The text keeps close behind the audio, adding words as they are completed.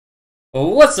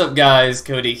What's up, guys?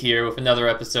 Cody here with another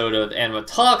episode of Anima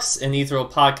Talks, an Ethereal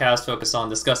podcast focused on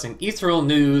discussing Ethereal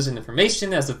news and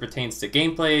information as it pertains to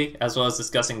gameplay, as well as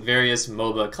discussing various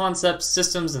MOBA concepts,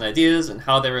 systems, and ideas, and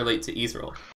how they relate to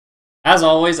Ethereal. As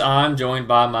always, I'm joined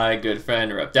by my good friend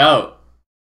ReppedoutTv.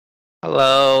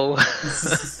 Hello.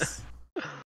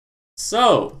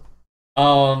 So,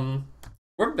 we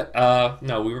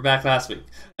were back last week.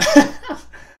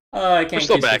 We're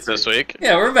still back this week.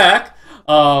 Yeah, we're back.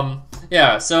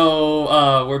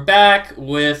 So we're back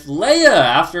with Leia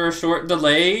after a short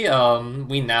delay.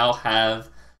 We now have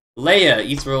Leia,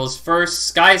 Ethereal's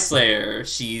first skyslayer.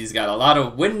 She's got a lot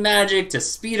of wind magic to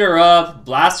speed her up,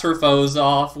 blast her foes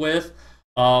off with,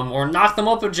 or knock them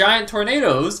up with giant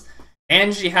tornadoes.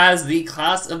 And she has the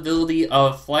class ability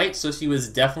of flight, so she was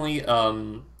definitely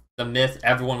the myth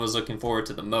everyone was looking forward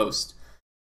to the most.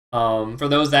 For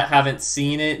those that haven't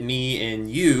seen it, me and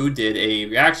you did a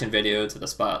reaction video to the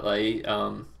Spotlight. You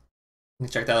can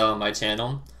check that out on my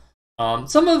channel.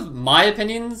 Some of my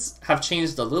opinions have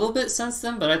changed a little bit since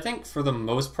then, but I think for the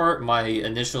most part, my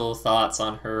initial thoughts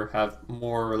on her have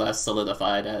more or less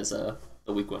solidified as the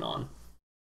week went on.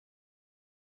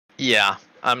 Yeah,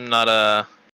 I'm not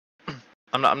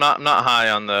high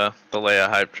on the Leia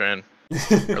hype train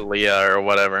or Leia or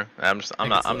whatever. I'm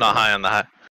not high on the hype.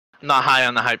 Not high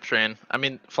on the hype train. I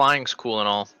mean, flying's cool and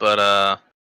all, but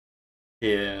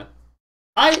yeah,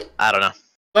 I don't know.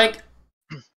 Like,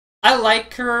 I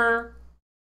like her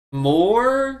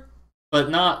more,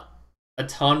 but not a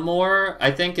ton more.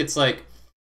 I think it's like,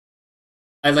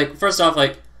 first off,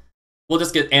 we'll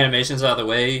just get animations out of the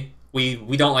way. We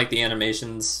don't like the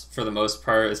animations for the most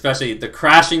part, especially the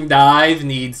crashing dive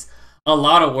needs a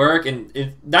lot of work,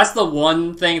 and that's the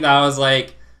one thing that I was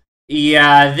like,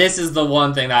 yeah, this is the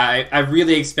one thing that I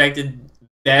really expected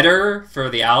better for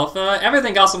the alpha.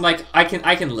 Everything else, I'm like, I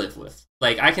can live with.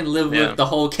 Like, I can live with the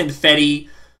whole confetti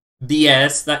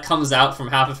BS that comes out from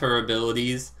half of her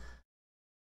abilities.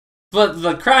 But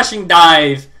the crashing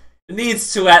dive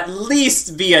needs to at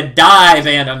least be a dive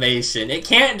animation. It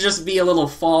can't just be a little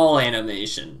fall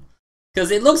animation,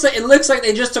 because it looks like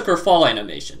they just took her fall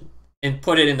animation and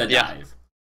put it in the dive.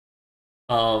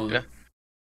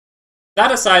 That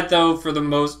aside, though, for the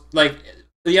most,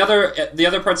 the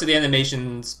other parts of the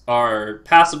animations are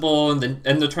passable, and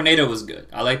the tornado was good.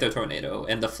 I like the tornado,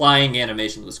 and the flying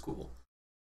animation was cool.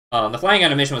 The flying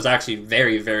animation was actually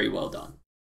very, very well done.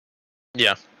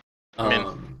 Yeah, I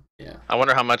mean, yeah. I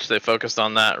wonder how much they focused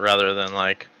on that rather than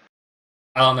I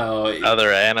don't know,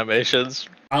 other animations.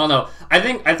 I don't know. I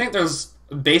think there's,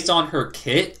 based on her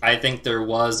kit, I think there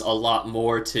was a lot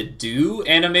more to do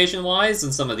animation-wise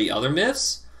than some of the other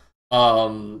myths.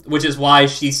 Which is why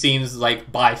she seems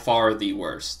like by far the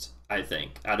worst, I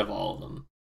think, out of all of them.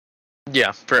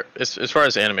 Yeah, as far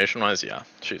as animation-wise, yeah,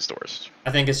 she's the worst.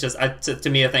 I think it's just, to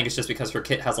me, I think it's just because her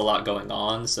kit has a lot going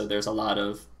on, so there's a lot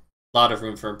of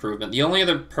room for improvement. The only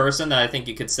other person that I think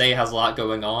you could say has a lot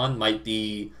going on might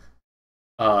be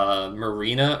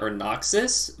Marina or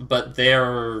Noxus, but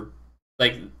they're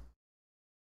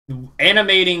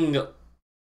animating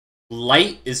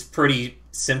light is pretty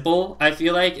simple, I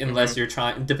feel like, unless you're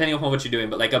trying, depending upon what you're doing,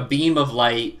 but a beam of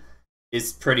light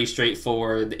is pretty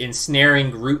straightforward.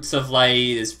 Ensnaring roots of light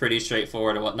is pretty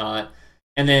straightforward and whatnot.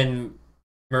 And then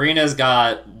Marina's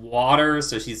got water,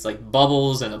 so she's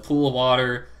bubbles and a pool of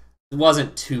water. It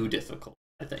wasn't too difficult,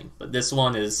 I think. But this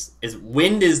one is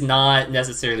wind is not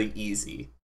necessarily easy,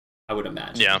 I would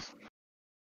imagine.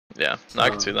 Yeah, I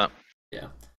can see that. Yeah.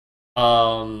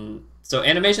 So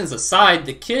animations aside,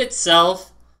 the kit itself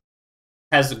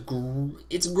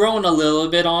it's grown a little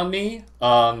bit on me,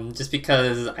 just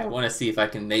because I want to see if I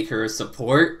can make her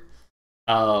support.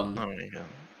 Oh my God.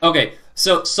 Okay,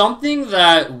 so something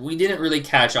that we didn't really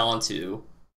catch on to,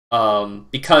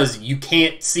 because you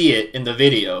can't see it in the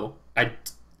video,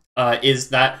 is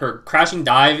that her crashing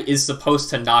dive is supposed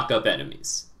to knock up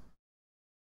enemies.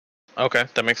 Okay,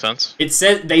 that makes sense. They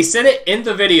said it in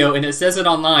the video, and it says it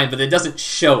online, but it doesn't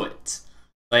show it.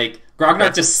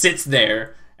 Grognard just sits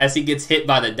there as he gets hit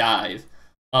by the dive.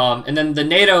 And then the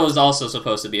NATO is also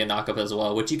supposed to be a knockup as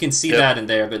well, which you can see that in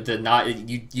there, but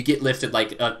you get lifted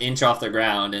an inch off the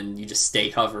ground and you just stay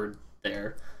hovered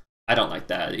there. I don't like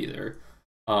that either.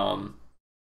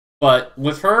 But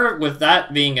with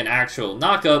that being an actual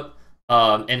knockup,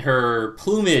 and her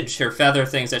plumage, her feather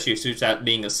things that she shoots at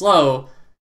being a slow,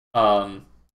 I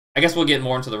guess we'll get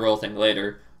more into the roll thing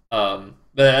later.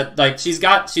 But she's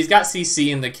got CC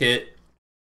in the kit,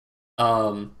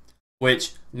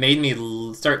 which made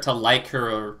me start to like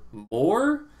her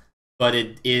more, but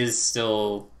it is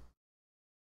still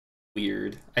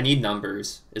weird. I need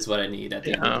numbers, is what I need at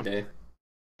the end of the day.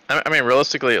 I mean,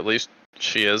 realistically, at least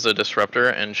she is a disruptor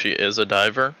and she is a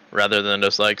diver, rather than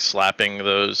just like slapping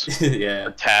those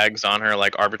Yeah. tags on her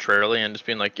like arbitrarily and just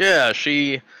being like, yeah,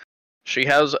 she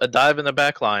has a dive in the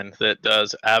back line that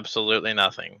does absolutely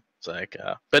nothing. It's like,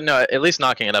 but no, at least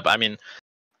knocking it up. I mean,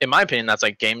 in my opinion, that's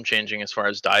like game changing as far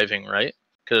as diving, right?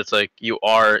 Because it's like you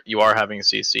are having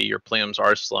CC, your plumes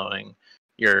are slowing,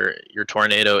 your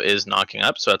tornado is knocking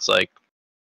up, so it's like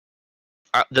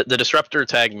the disruptor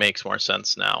tag makes more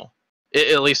sense now.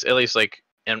 At least like,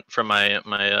 and from my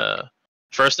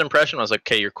first impression was like,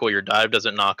 okay, you're cool, your dive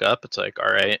doesn't knock up. It's like,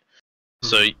 all right,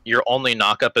 so your only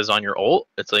knock up is on your ult.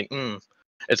 It's like,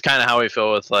 it's kind of how we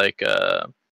feel with like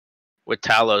with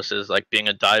Talos, is like being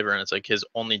a diver, and it's like his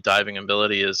only diving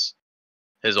ability is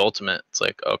his ultimate. It's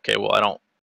like, okay, well, I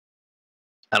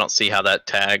don't see how that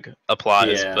tag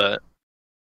applies, Yeah. but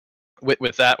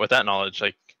with that knowledge,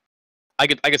 like I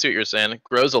could see what you're saying. It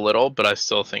grows a little, but I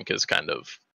still think is kind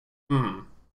of Yeah.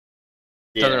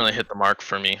 doesn't really hit the mark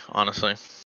for me, honestly.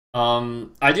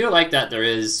 I do like that there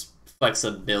is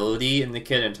flexibility in the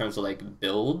kit in terms of like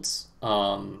builds.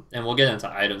 And we'll get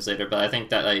into items later, but I think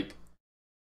that like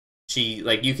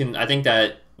I think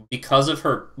that because of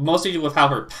her, mostly with how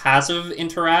her passive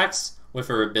interacts with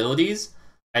her abilities,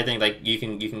 I think like you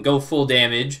can go full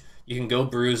damage, you can go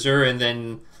bruiser, and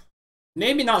then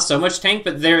maybe not so much tank,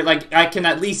 but there like I can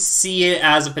at least see it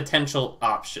as a potential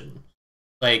option.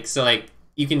 Like so like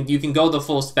you can go the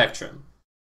full spectrum.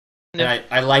 And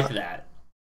I like that.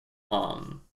 A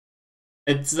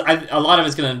lot of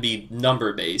it's gonna be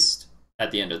number based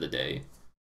at the end of the day.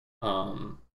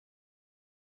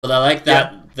 But I like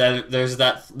that there's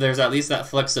at least that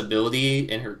flexibility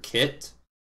in her kit.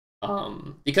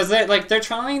 Because they're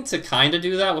trying to kind of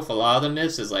do that with a lot of the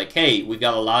myths. Is like, hey, we've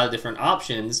got a lot of different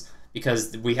options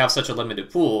because we have such a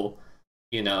limited pool,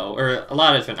 you know, or a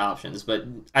lot of different options. But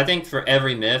I think for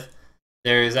every myth,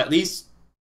 there's at least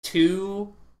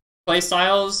 2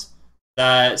 playstyles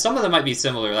that some of them might be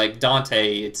similar. Like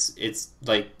Dante, it's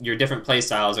like your different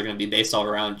playstyles are going to be based all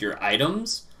around your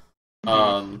items.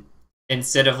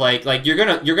 Instead of like you're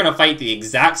gonna fight the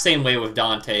exact same way with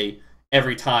Dante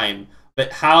every time,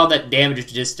 but how that damage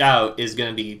is dished out is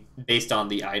gonna be based on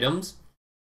the items.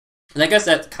 And I guess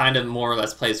that kind of more or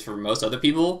less plays for most other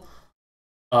people.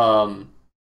 But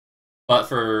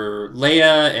for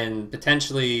Leia and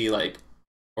potentially like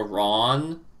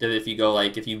Iran, if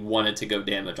you wanted to go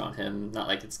damage on him, not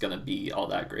like it's gonna be all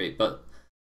that great, but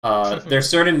there's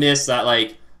certain myths that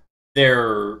like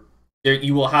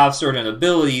you will have certain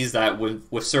abilities that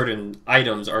with certain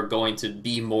items are going to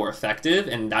be more effective,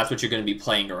 and that's what you're going to be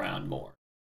playing around more.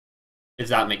 If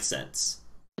that makes sense.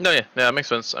 No, yeah, it makes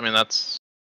sense. I mean, that's.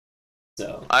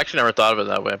 So I actually never thought of it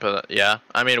that way, but yeah,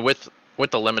 I mean, with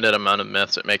the limited amount of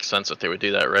myths, it makes sense that they would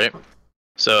do that, right?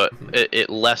 So it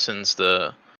lessens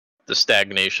the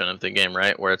stagnation of the game,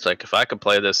 right? Where it's like, if I could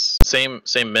play this same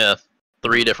myth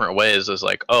 3 different ways, is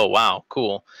like, oh wow,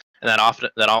 cool. And that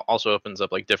also opens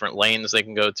up like different lanes they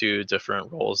can go to,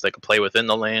 different roles they can play within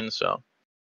the lane. So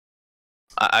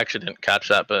I actually didn't catch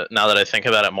that, but now that I think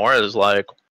about it more, it's like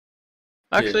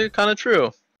actually kind of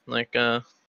true. Like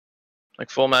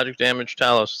full magic damage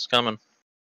Talos is coming.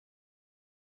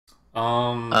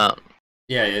 Yeah,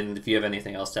 and if you have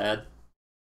anything else to add?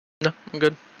 No, I'm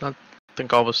good. I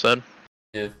think all was said.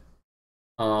 Yeah.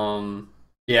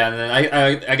 Yeah, and then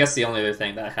I guess the only other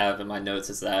thing that I have in my notes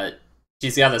is that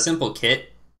she's got a simple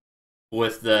kit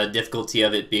with the difficulty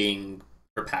of it being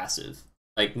her passive.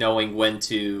 Like knowing when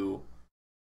to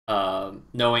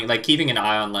keeping an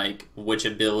eye on like which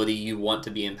ability you want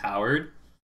to be empowered,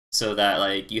 so that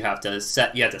like you have to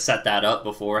set that up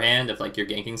beforehand if like you're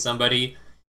ganking somebody,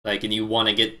 like, and you want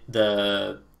to get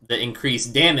the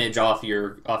increased damage off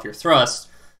your thrust,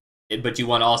 but you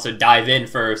want to also dive in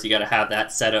first. You got to have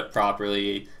that set up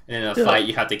properly, and in a fight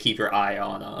you have to keep your eye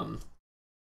on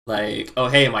like, oh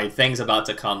hey, my thing's about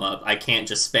to come up, I can't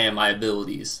just spam my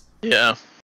abilities. Yeah.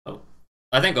 So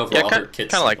I think overall her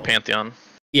kit's kind of like Pantheon.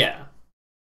 Yeah.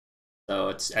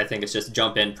 So I think it's just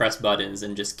jump in, press buttons,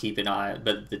 and just keep an eye.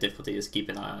 But the difficulty is keep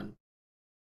an eye on.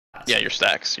 Yeah, your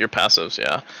stacks, your passives.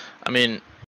 Yeah, I mean,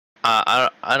 I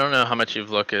don't know how much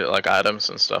you've looked at like items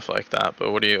and stuff like that,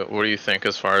 but what do you think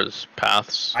as far as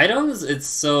paths? Items, it's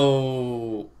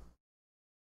so.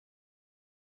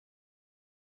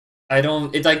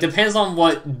 It like depends on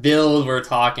what build we're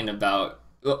talking about.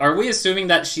 Are we assuming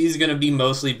that she's gonna be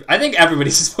mostly? I think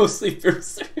everybody's mostly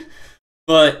Bruiser,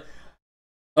 but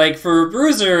like for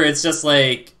Bruiser, it's just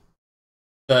like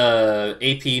the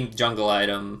AP jungle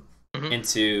item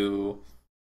into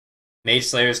Mage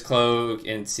Slayer's Cloak,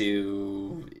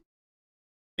 into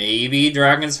maybe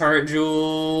Dragon's Heart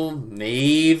Jewel,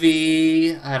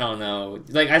 maybe I don't know.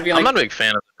 Like I feel like I'm not a big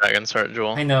fan of the Dragon's Heart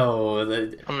Jewel. I know.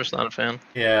 I'm just not a fan.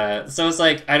 Yeah, so it's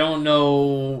like I don't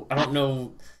know.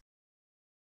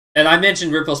 And I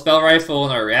mentioned Ripple Spell Rifle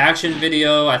in our reaction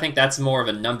video. I think that's more of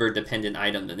a number dependent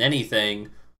item than anything.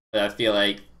 But I feel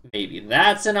like maybe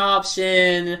that's an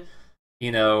option.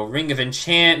 You know, Ring of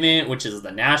Enchantment, which is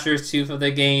the Nashor's Tooth of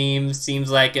the game, seems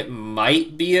like it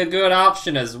might be a good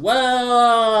option as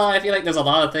well. I feel like there's a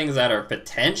lot of things that are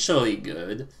potentially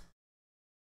good.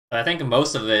 But I think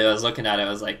most of it, I was looking at it, I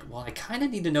was like, well, I kind of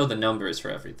need to know the numbers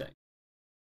for everything.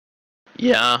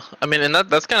 Yeah, I mean, and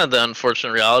that's kind of the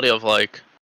unfortunate reality of like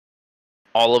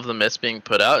all of the myths being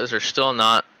put out is there's still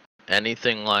not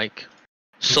anything like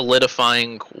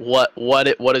solidifying what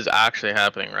is actually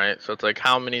happening, right? So it's like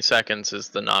how many seconds is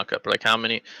the knockup, like how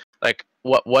many, like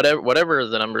whatever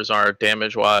the numbers are,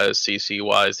 damage wise, CC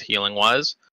wise, healing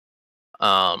wise.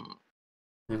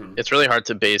 It's really hard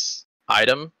to base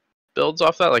item builds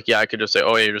off that. Like, yeah, I could just say,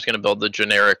 oh, yeah, you're just gonna build the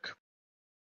generic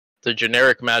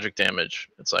magic damage.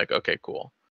 It's like, okay,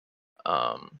 cool.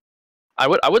 I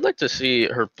would like to see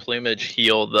her plumage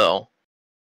heal though,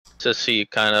 to see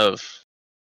kind of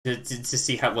to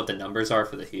see what the numbers are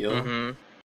for the heal. Mm-hmm.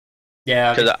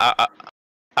 Yeah, because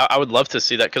I would love to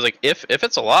see that, because like if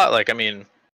it's a lot, like I mean,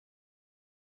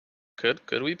 could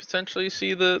we potentially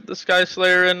see the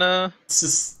skyslayer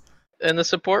in the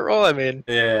support role? I mean,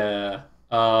 yeah,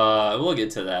 we'll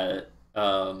get to that.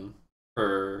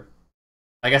 For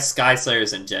I guess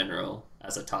skyslayers in general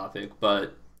as a topic,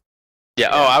 but. Yeah.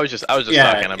 Oh, I was just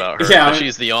talking about her. Yeah,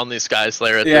 she's the only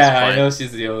Skyslayer at this point. Yeah, I know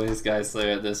she's the only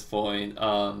Skyslayer at this point.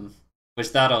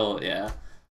 Which that'll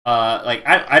like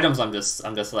items. I'm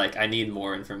just like I need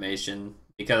more information,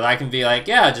 because I can be like,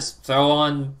 yeah, just throw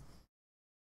on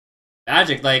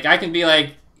magic. Like I can be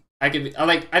like I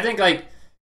think like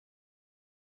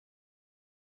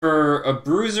for a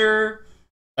bruiser,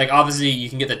 like obviously you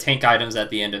can get the tank items at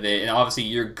the end of it, and obviously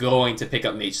you're going to pick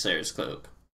up Mage Slayer's Cloak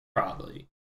probably.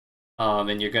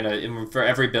 And you're gonna, for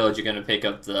every build, you're gonna pick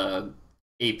up the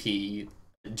AP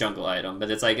jungle item. But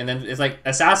it's like, and then it's like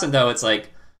assassin though. It's like,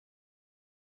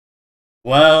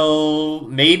 well,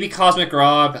 maybe Cosmic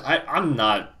Rod. I'm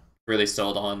not really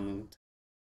sold on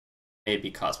maybe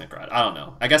Cosmic Rod. I don't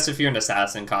know. I guess if you're an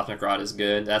assassin, Cosmic Rod is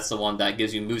good. That's the one that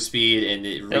gives you move speed and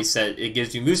it It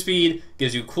gives you move speed.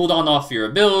 Gives you cooldown off your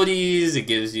abilities. It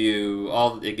gives you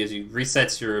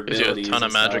resets your abilities. Gives you a ton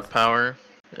of magic power.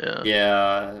 Yeah.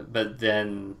 Yeah, but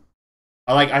then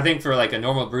I think for like a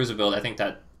normal bruiser build, I think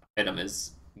that item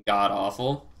is god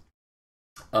awful.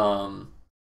 And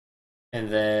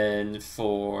then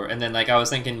like I was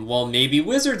thinking, well, maybe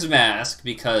Wizard's Mask,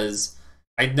 because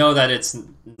I know that it's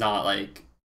not like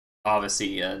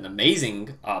obviously an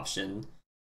amazing option.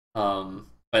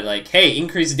 But like, hey,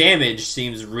 increased damage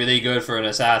seems really good for an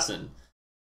assassin.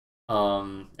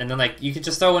 And then like you could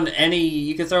just throw in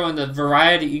a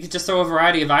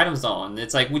variety of items on.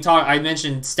 It's like I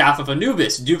mentioned Staff of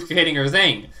Anubis duplicating her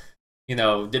thing. You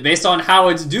know, based on how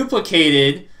it's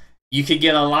duplicated, you could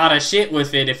get a lot of shit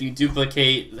with it if you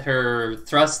duplicate her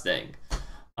thrust thing.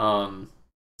 So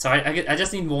I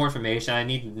just need more information. I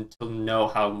need to know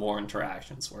how more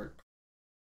interactions work.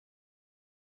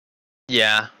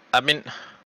 Yeah, I mean,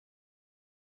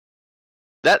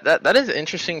 that is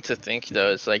interesting to think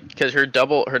though. It's like, because her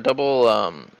double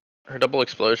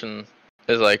explosion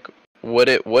is like, would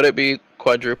it be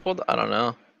quadrupled? I don't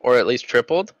know, or at least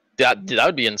tripled. That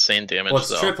would be insane damage. Well,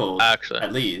 it's though, tripled actually,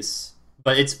 at least,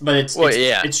 but it's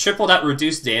tripled at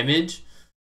reduced damage,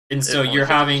 and so you're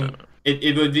having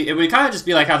it would kind of just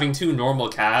be like having two normal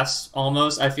casts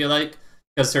almost. I feel like,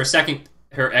 because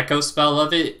her echo spell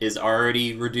of it is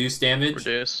already reduced damage.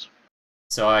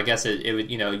 So I guess it would,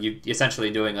 you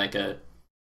essentially doing like a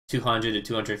 200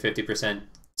 to 250%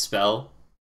 spell.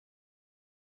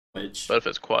 But if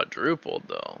it's quadrupled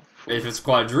though. If it's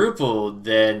quadrupled,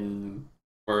 then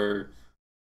you're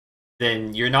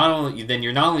not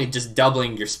only just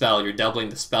doubling your spell, you're doubling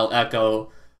the spell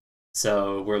echo.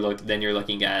 So you're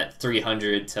looking at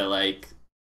 300 to like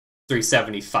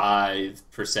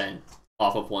 375%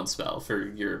 off of one spell for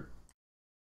your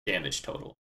damage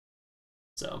total.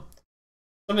 So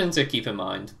something to keep in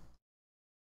mind.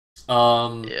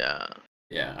 Yeah,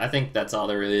 I think that's all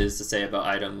there really is to say about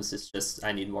items. It's just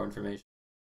I need more information.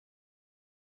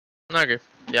 I agree.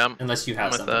 Yeah, unless you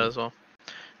have something that as well.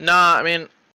 Nah, I mean,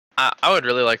 I would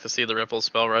really like to see the Ripple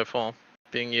Spell Rifle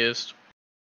being used.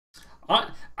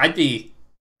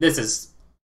 This is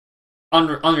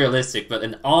unrealistic, but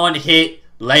an on-hit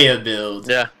Leia build.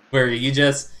 Yeah. Where you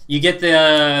You get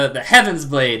the Heaven's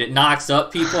Blade. It knocks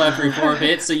up people every 4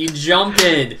 hits, so you jump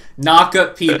in, knock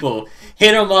up people,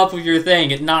 hit them up with your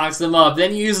thing, it knocks them up.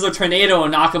 Then you use the tornado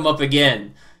and knock them up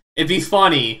again. It'd be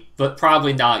funny, but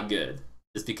probably not good,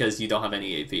 just because you don't have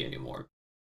any AP anymore.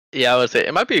 Yeah, I would say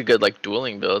it might be a good like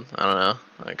dueling build. I don't know.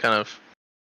 I kind of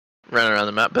ran around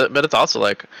the map, but it's also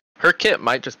like her kit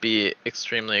might just be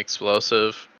extremely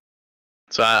explosive.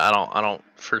 So I don't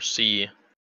foresee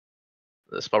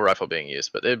the spell rifle being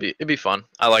used, but it'd be fun.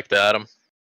 I like the item.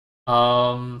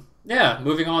 Yeah,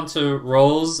 moving on to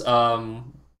roles.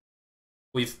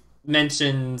 We've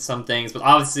mentioned some things, but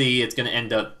obviously it's gonna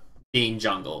end up being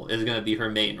jungle. It's gonna be her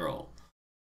main role.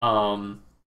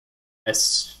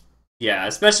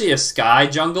 Especially a Sky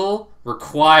jungle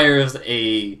requires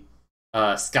a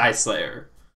skyslayer,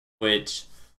 which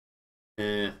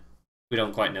we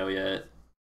don't quite know yet.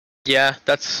 Yeah,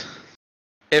 that's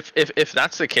if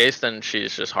that's the case, then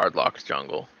she's just hard locked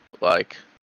jungle. Like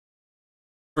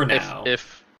for now,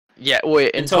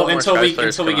 wait until we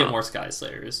get more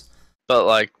skyslayers. But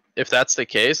like if that's the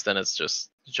case, then it's just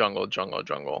jungle.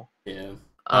 Yeah.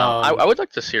 I would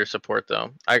like to see her support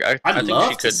though. I think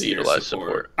she could be utilized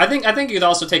support. I think you could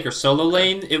also take her solo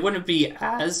lane. It wouldn't be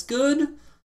as good.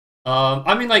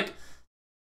 I mean, like,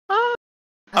 I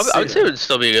would say it would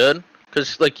still be good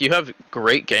because like you have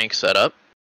great gank setup,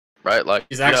 right? Like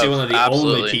she's actually one of the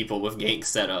only people with gank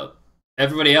setup.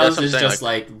 Everybody else is just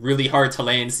like really hard to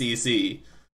lane CC.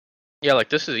 Yeah, like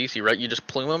this is easy, right? You just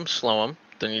plume them, slow them,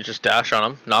 then you just dash on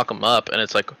them, knock them up, and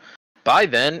it's like. By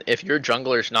then, if your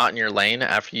jungler's not in your lane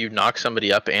after you knock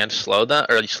somebody up and slow them,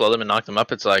 or you slow them and knock them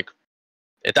up, it's like,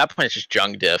 at that point, it's just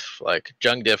jung diff. Like,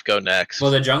 jung diff, go next. Well,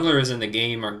 the junglers in the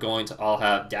game are going to all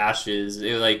have dashes.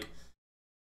 Yeah,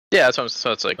 that's what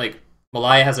so it's like... Like,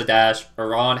 Malaya has a dash,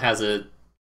 Iran has a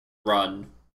run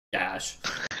dash.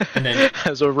 And then...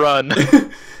 has a run.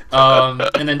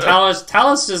 And then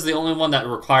Talus is the only one that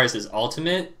requires his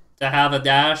ultimate to have a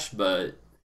dash, but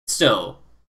still,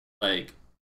 like...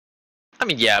 I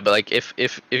mean, yeah, but like if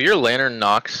your laner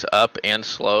knocks up and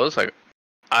slows, like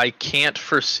I can't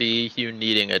foresee you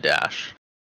needing a dash.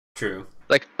 True.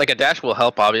 Like a dash will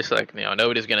help, obviously. Like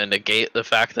nobody's gonna negate the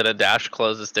fact that a dash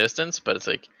closes distance, but it's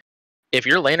like if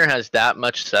your laner has that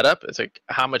much setup, it's like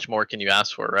how much more can you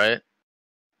ask for, right?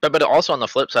 But also on the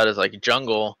flip side is like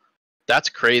jungle, that's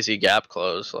crazy gap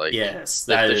close. Like yes,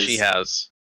 that she has.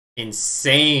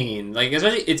 Insane, like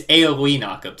especially it's AoE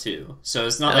knockup too, so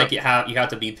it's not like you have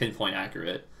to be pinpoint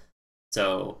accurate.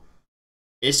 So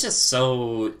it's just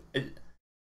so.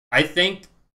 I think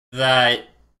that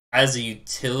as a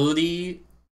utility,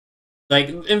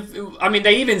 like I mean,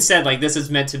 they even said like this is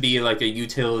meant to be like a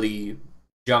utility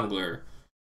jungler.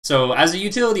 So as a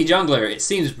utility jungler, it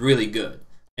seems really good,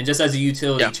 and just as a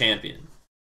utility champion,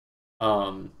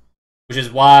 which is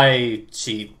why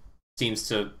she seems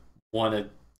to want to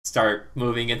start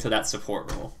moving into that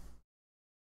support role.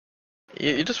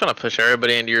 You just want to push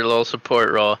everybody into your little support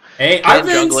role. Hey, I've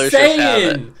been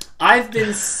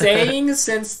saying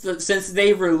since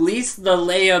they released the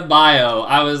Leia bio,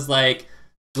 I was like,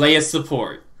 Leia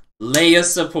support.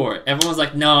 Everyone's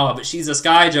like, no, but she's a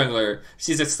Sky jungler.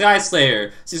 She's a Sky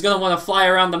Slayer. She's gonna want to fly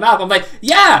around the map. I'm like,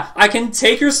 yeah, I can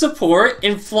take her support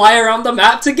and fly around the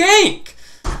map to gank.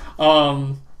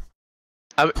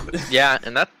 Yeah,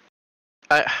 and that.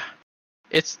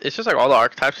 It's just like all the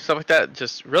archetypes and stuff like that.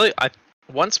 Just really,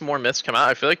 once more myths come out,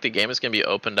 I feel like the game is gonna be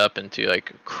opened up into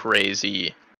like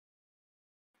crazy,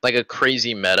 like a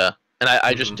crazy meta. And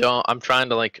I just don't. I'm trying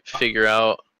to like figure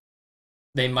out.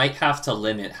 They might have to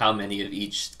limit how many of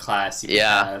each class you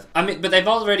have. I mean, but they've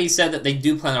already said that they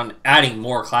do plan on adding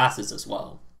more classes as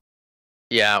well.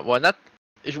 Yeah, well, that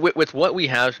with what we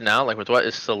have now, like with what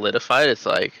is solidified, it's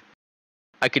like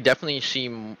I could definitely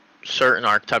see certain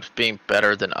archetypes being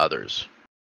better than others.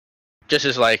 Just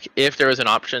as like if there was an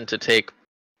option to take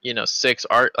 6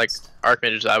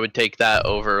 archmages, I would take that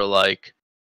over like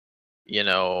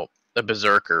a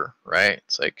berserker, right?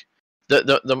 It's like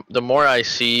the more I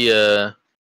see the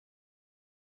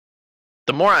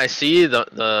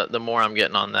more I'm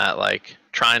getting on that, like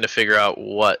trying to figure out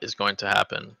what is going to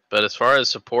happen. But as far as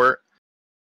support,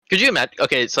 could you imagine,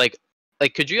 okay, it's like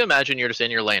could you imagine you're just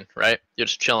in your lane, right? You're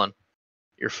just chilling.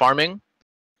 You're farming,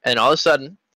 and all of a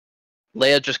sudden,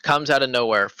 Leia just comes out of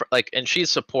nowhere, and she's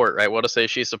support, right? We'll just say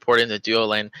she's supporting the duo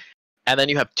lane, and then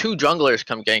you have 2 junglers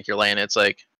come gank your lane. It's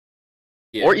like,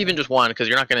 or even just one, because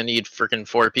you're not going to need freaking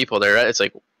 4 people there, right? It's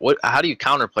like, what? How do you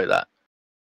counterplay that?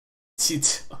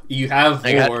 You have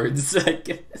wards, I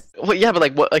guess. Well, yeah, but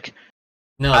like what? Like,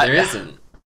 no, there isn't.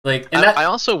 Like, and I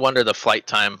also wonder the flight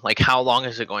time. Like, how long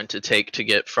is it going to take to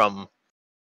get from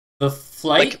The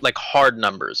flight, like hard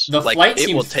numbers. the like flight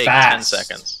it will seemed take fast. 10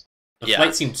 seconds. The Yeah.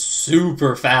 flight seemed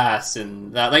super fast,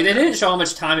 and that like they didn't show how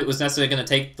much time it was necessarily going to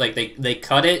take. Like they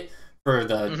cut it for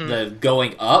the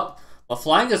going up, but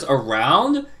flying this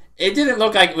around, it didn't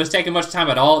look like it was taking much time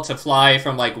at all to fly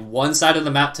from like one side of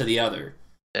the map to the other.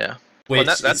 Yeah. Which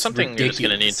Well, that's something ridiculous. you're just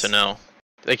gonna need to know.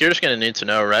 Like you're just gonna need to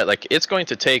know, right? Like it's going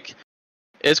to take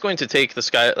this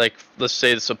guy, like let's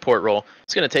say the support role.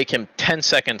 It's gonna take him 10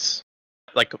 seconds,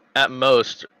 like at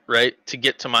most, right, to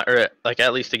get to my, or like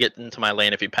at least to get into my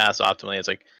lane if you pass optimally. It's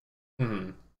like,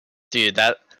 dude,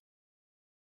 that.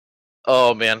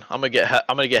 Oh man, I'm gonna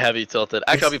get heavy tilted.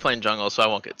 Actually, I'll be playing jungle, so I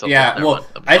won't get tilted. Yeah, well,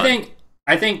 I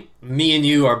think me and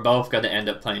you are both gonna end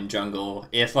up playing jungle.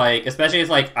 If like, especially if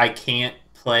like I can't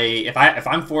play, if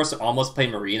I'm forced to almost play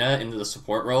Marina into the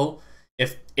support role.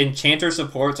 If enchanter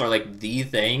supports are like the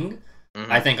thing,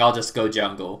 I think I'll just go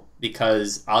jungle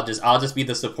because I'll just be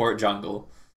the support jungle.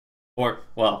 Or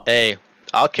well, hey,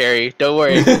 I'll carry. Don't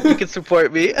worry, you can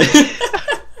support me.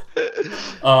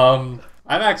 I'm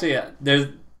actually there's.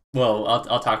 Well,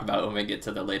 I'll talk about it when we get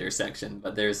to the later section,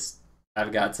 but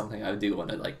I've got something I do want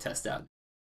to like test out.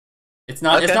 It's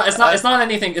not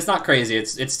anything. It's not crazy.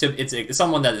 It's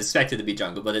someone that is expected to be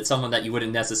jungle, but it's someone that you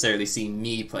wouldn't necessarily see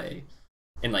me play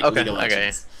in like League of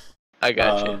Legends. I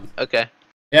got you. Okay.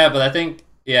 Yeah, but I think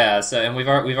So, and we've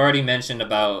already mentioned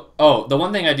about. Oh, the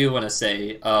one thing I do want to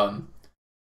say,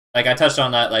 like I touched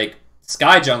on that, like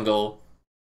Sky Jungle,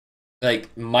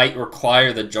 like might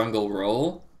require the jungle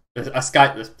role.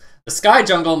 The Sky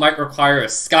Jungle might require a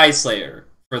skyslayer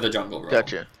for the jungle role.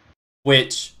 Gotcha.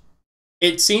 Which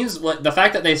it seems the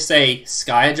fact that they say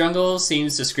Sky Jungle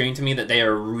seems to scream to me that they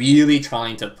are really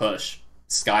trying to push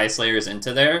skyslayers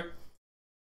into there.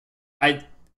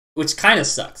 Which kind of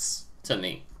sucks to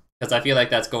me because I feel like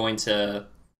that's going to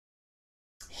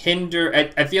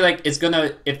hinder. I feel like it's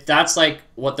gonna, if that's like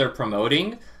what they're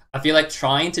promoting, I feel like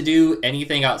trying to do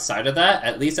anything outside of that,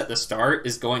 at least at the start,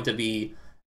 is going to be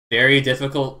very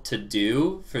difficult to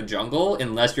do for jungle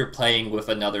unless you're playing with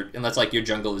unless like your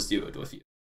jungle is duoed with you,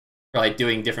 or like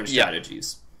doing different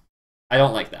strategies. I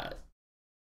don't like that.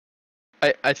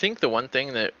 I think the one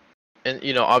thing that, and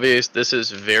you know, obviously this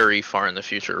is very far in the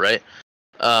future, right?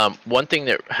 One thing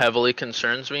that heavily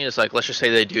concerns me is like, let's just say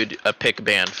they do a pick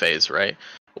ban phase, right?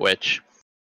 Which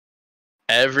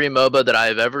every MOBA that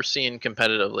I've ever seen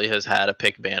competitively has had a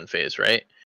pick ban phase, right?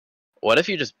 What if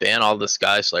you just ban all the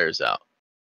Sky Slayers out?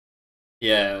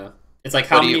 Yeah, it's like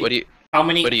how many? What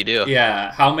do you do?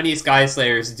 Yeah, how many Sky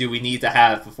Slayers do we need to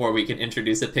have before we can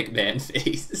introduce a pick ban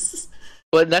phase?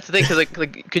 Well, that's the thing, because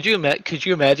like, could you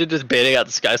imagine just banning out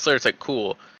the Sky Slayer? It's like,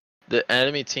 cool. The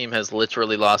enemy team has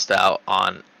literally lost out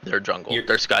on their jungle,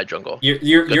 their Sky jungle.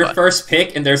 Your first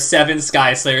pick, and there's 7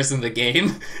 Sky Slayers in the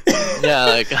game. Yeah,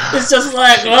 like it's just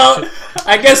like, well,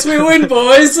 I guess we win,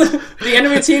 boys. The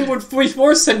enemy team would be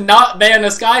forced to not ban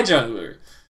a Sky jungler,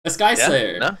 a Sky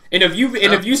Slayer. No. And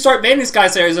if you start banning Sky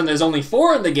Slayers and there's only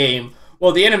 4 in the game,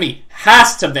 well, the enemy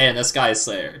has to ban a Sky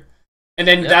Slayer. And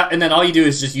then then all you do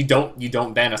is just you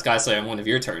don't ban a Sky Slayer on one of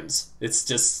your turns. It's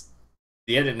just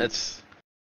the end.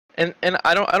 And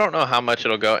I don't know how much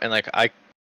it'll go, and like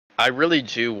I really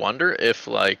do wonder if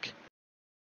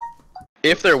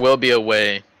there will be a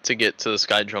way to get to the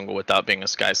Sky Jungle without being a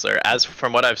Sky Slayer. As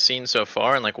from what I've seen so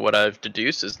far and like what I've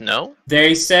deduced is no.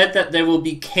 They said that there will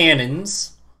be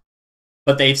cannons,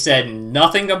 but they've said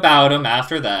nothing about them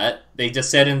after that. They just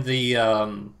said in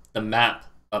the map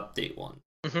update one.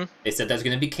 They said there's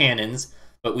going to be cannons,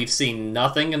 but we've seen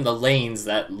nothing in the lanes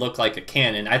that look like a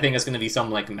cannon. I think it's going to be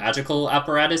some like magical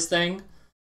apparatus thing,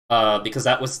 because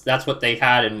that's what they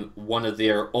had in one of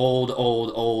their old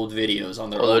videos on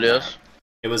their old map.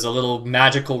 It was a little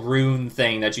magical rune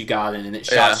thing that you got in, and it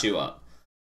shot you up.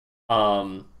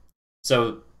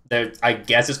 So I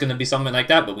guess it's going to be something like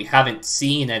that, but we haven't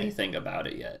seen anything about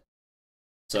it yet.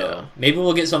 So maybe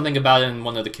we'll get something about it in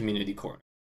one of the community corners.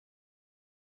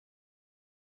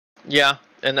 Yeah,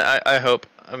 and I hope.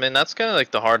 I mean, that's kind of like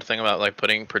the hard thing about like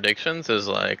putting predictions is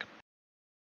like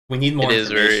we need more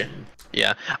information.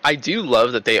 Yeah, I do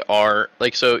love that they are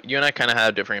like, so you and I kind of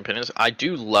have different opinions. I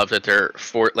do love that they're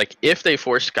like, if they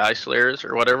force Sky Slayers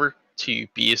or whatever to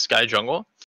be a Sky Jungle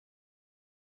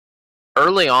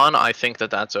early on, I think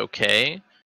that that's okay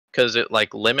because it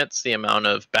like limits the amount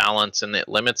of balance and it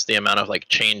limits the amount of like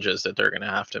changes that they're gonna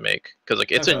have to make because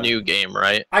like it's a new game,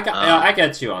 right? I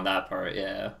get you on that part.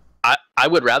 Yeah. I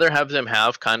would rather have them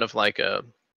have kind of like an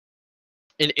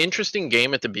interesting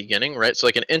game at the beginning, right? So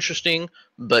like an interesting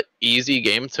but easy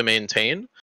game to maintain,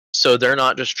 so they're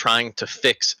not just trying to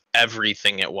fix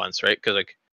everything at once, right? Because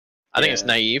like I think it's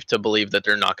naive to believe that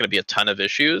there are not going to be a ton of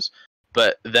issues,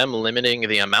 but them limiting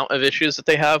the amount of issues that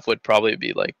they have would probably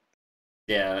be like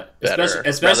better,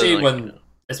 especially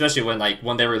when like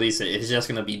when they release it, it's just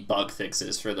gonna be bug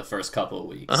fixes for the first couple of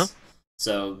weeks.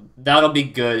 So that'll be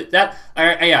good.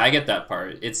 I get that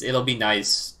part. It'll be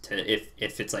nice to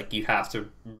if it's like you have to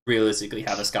realistically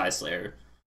have a skyslayer.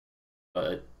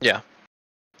 But yeah,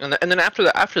 and then after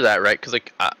that, right? Because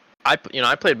like I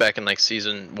played back in like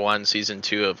season 1, season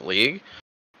 2 of League,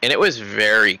 and it was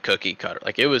very cookie cutter.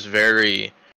 Like it was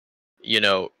very,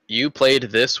 you played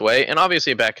this way, and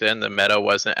obviously back then the meta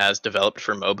wasn't as developed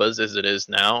for MOBAs as it is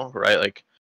now, right? Like,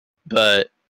 but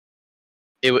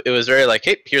it was very like,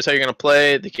 hey, here's how you're gonna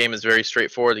play. The game is very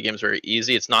straightforward. The game's very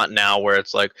easy. It's not now where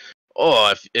it's like,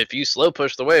 oh, if you slow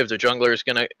push the wave, the jungler is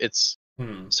gonna. It's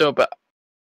so, but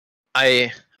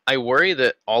I worry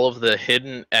that all of the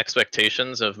hidden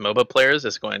expectations of MOBA players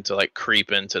is going to like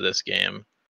creep into this game.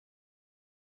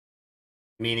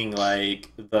 Meaning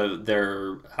like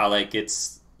the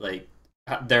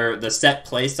set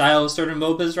play style of certain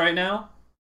MOBAs right now.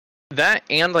 That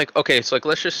and like okay, so like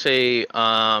let's just say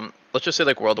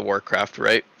like World of Warcraft,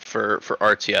 right? For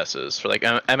RTSs, for like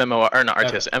MMO or not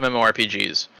RTS, okay.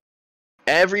 MMORPGs.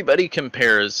 Everybody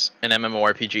compares an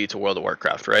MMORPG to World of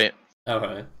Warcraft, right?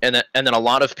 Okay. And then a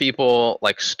lot of people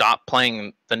like stop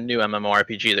playing the new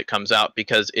MMORPG that comes out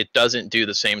because it doesn't do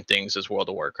the same things as World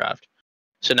of Warcraft.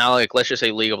 So now, like, let's just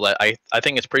say League of Legends. I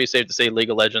think it's pretty safe to say League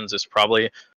of Legends is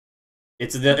probably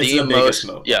it's the biggest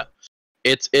MOBA. Yeah,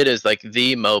 it is like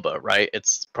the MOBA, right?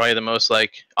 It's probably the most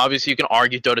like. Obviously, you can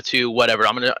argue Dota 2, whatever.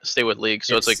 I'm gonna stay with League.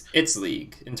 So it's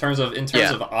League in terms of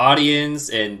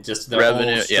audience and just the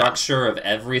revenue, whole structure of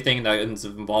everything that is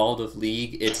involved with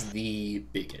League. It's the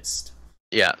biggest.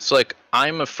 Yeah, so like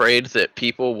I'm afraid that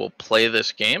people will play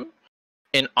this game.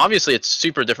 And obviously, it's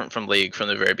super different from League from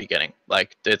the very beginning.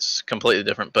 Like, it's completely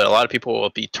different. But a lot of people will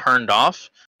be turned off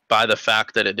by the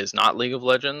fact that it is not League of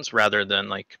Legends, rather than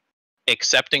like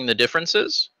accepting the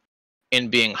differences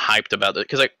and being hyped about it.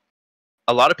 Because like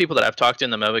a lot of people that I've talked to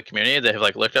in the MOBA community, they have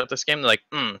like looked up this game. They're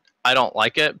like, I don't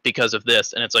like it because of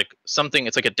this, and it's like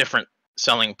it's like a different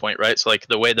selling point, right? So like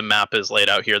the way the map is laid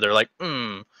out here, they're like,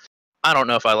 I don't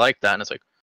know if I like that, and it's like,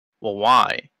 well,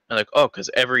 why? And like, oh, because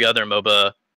every other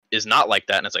MOBA is not like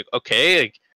that, and it's like, okay,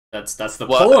 like, that's the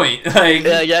point. Like,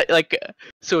 yeah, like,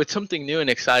 so it's something new and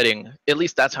exciting. At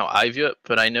least that's how I view it.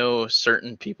 But I know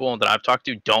certain people that I've talked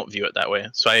to don't view it that way.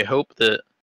 So I hope that.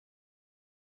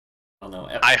 I don't know.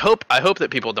 I hope that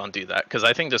people don't do that, because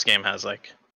I think this game has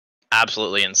like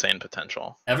absolutely insane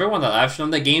potential. Everyone that I've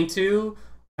shown the game to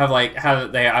I'm like,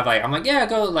 yeah,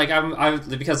 go, like,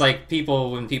 because like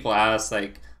when people ask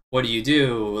like, what do you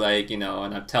do, like, and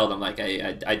I tell them like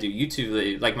I do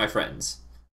YouTube, like my friends,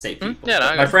 say people,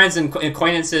 my friends and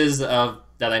acquaintances that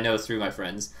I know through my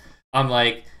friends. I'm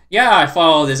like, yeah, I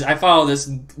follow this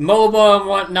MOBA and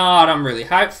whatnot. I'm really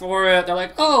hyped for it. They're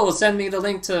like, oh, send me the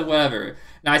link to whatever.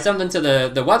 And I send them to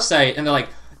the website, and they're like,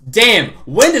 damn,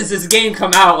 when does this game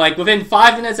come out? Like within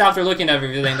 5 minutes after looking at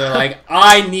everything, they're like,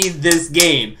 I need this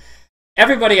game.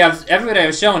 Everybody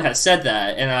I've shown has said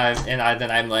that, and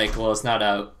I'm like, well, it's not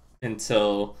out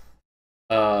until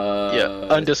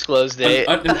undisclosed date.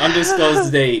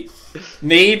 Undisclosed date.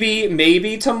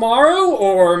 Maybe tomorrow,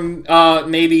 or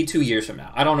maybe 2 years from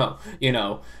now. I don't know.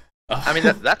 I mean,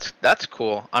 that's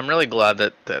cool. I'm really glad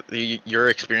that you're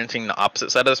experiencing the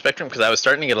opposite side of the spectrum, because I was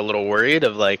starting to get a little worried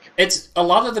of like. It's a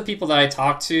lot of the people that I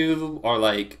talk to are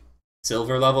like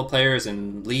silver level players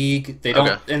in League. They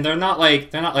don't, and they're not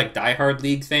like diehard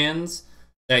League fans.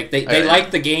 Like they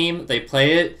like the game, they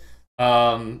play it.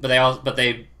 But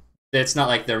it's not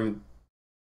like they're.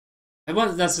 I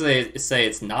wouldn't necessarily say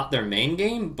it's not their main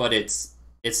game, but it's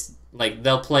like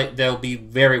they'll be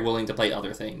very willing to play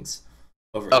other things.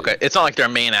 Okay, it's not like their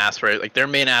main aspiration. Like their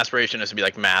main aspiration is to be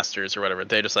like masters or whatever.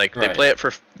 They just like they play it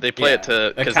because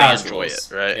they enjoy it,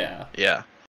 right? Yeah.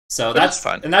 So that's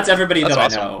fun, and that's everybody that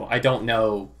awesome. I know. I don't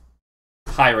know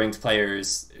high ranked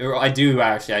players, or I do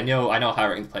actually. I know high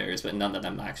ranked players, but none of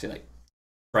them I'm actually like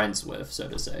friends with, so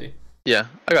to say. Yeah,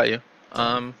 I got you.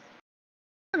 I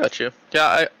got you.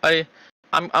 Yeah,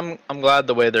 I'm glad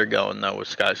the way they're going though with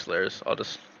Skyslayers. I'll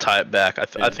just tie it back.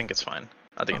 I think it's fine.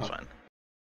 I think it's fine.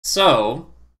 So,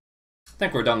 I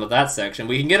think we're done with that section.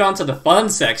 We can get on to the fun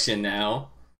section now.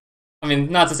 I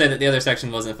mean, not to say that the other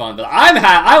section wasn't fun, but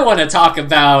I want to talk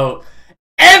about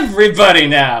everybody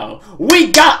now.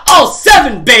 We got all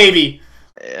 7, baby.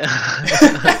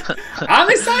 I'm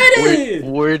excited.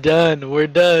 We're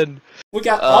done. We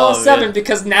got all 7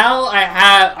 because now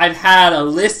I've had a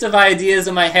list of ideas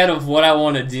in my head of what I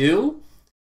want to do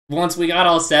once we got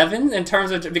all 7, in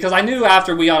terms of, because I knew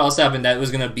after we got all 7 that it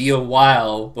was going to be a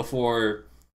while before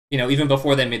you know, even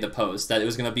before they made the post, that it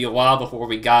was gonna be a while before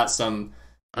we got some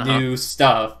new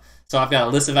stuff. So I've got a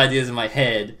list of ideas in my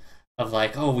head of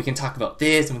like, oh, we can talk about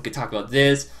this and we can talk about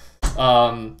this.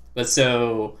 But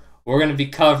so we're gonna be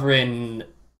covering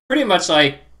pretty much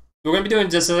like we're gonna be doing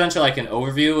just essentially like an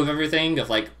overview of everything of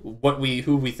like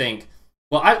who we think.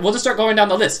 Well, we'll just start going down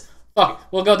the list. Fuck it,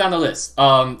 we'll go down the list.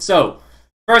 So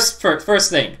first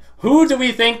thing, who do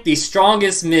we think the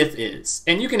strongest myth is?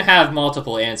 And you can have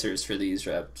multiple answers for these,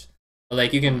 reps.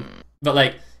 Like you can, but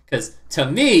like, because to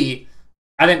me,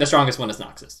 I think the strongest one is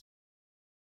Noxus.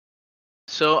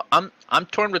 So I'm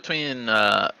torn between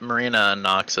Marina and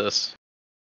Noxus.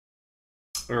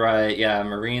 Right, yeah,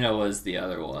 Marina was the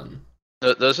other one.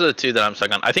 Those are the two that I'm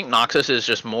stuck on. I think Noxus is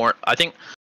just more. I think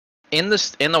in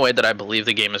the way that I believe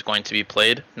the game is going to be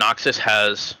played, Noxus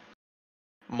has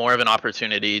more of an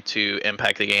opportunity to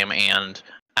impact the game and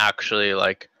actually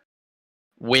like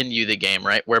win you the game,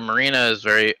 right? Where Marina is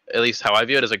very, at least how I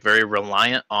view it, is like very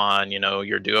reliant on, you know,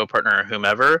 your duo partner or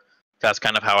whomever. That's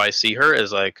kind of how I see her,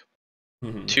 is like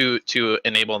to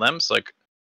enable them. So like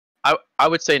I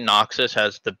would say Noxus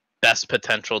has the best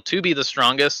potential to be the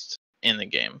strongest in the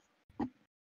game.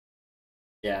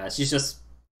 Yeah, she's just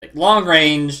like long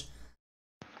range,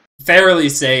 fairly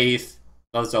safe.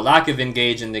 There's a lack of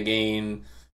engage in the game.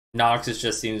 Noxus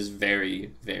just seems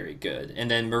very, very good. And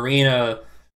then Marina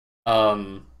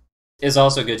is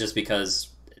also good just because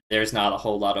there's not a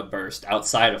whole lot of burst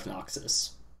outside of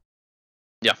Noxus.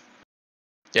 Yeah.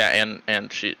 Yeah,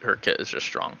 and her kit is just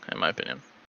strong, in my opinion.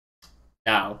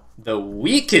 Now, the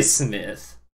weakest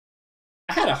Smith,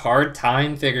 I had a hard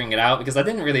time figuring it out because I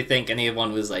didn't really think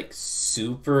anyone was like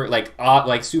super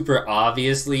super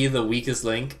obviously the weakest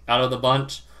link out of the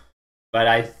bunch. But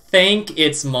I think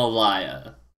it's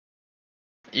Malaya.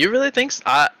 You really think?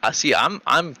 I see.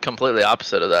 I'm completely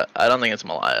opposite of that. I don't think it's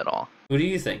Malaya at all. Who do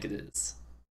you think it is?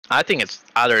 I think it's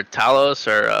either Talos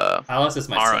or Talos is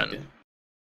my Arwen. second.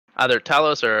 Either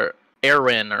Talos or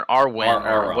Erwin or Arwen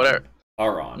or whatever.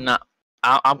 Aron. No,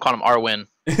 I'm calling him Arwen.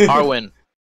 Arwen.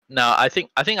 No, I think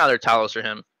either Talos or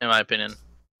him, in my opinion.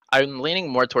 I'm leaning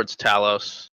more towards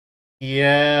Talos.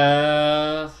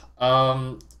 Yeah.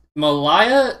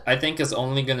 Malaya, I think, is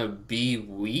only gonna be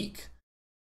weak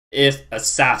if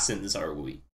assassins are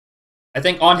weak. I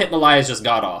think on-hit Malaya is just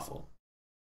god-awful.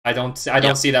 I don't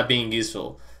see that being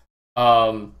useful.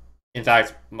 In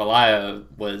fact, Malaya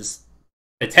was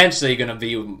potentially going to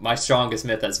be my strongest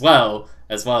myth as well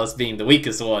as being the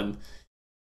weakest one.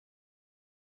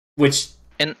 Which...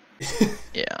 And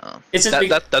yeah, it's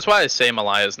just that's why I say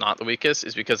Malaya is not the weakest,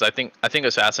 is because I think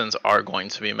assassins are going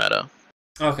to be meta.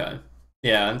 Okay.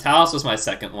 Yeah, and Talos was my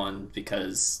second one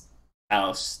because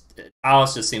Talos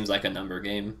just seems like a number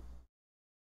game.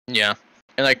 Yeah.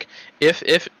 And like if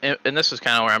and this is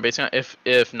kind of where I'm basing it,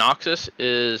 if Noxus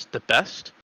is the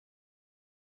best,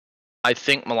 I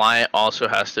think Malaya also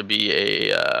has to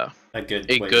be a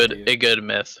good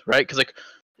myth, right? Because like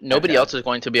nobody else is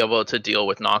going to be able to deal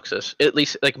with Noxus. At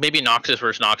least like maybe Noxus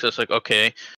versus Noxus, like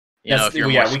okay, you know, if you're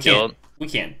more skilled, we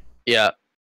can't. Yeah.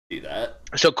 Do that.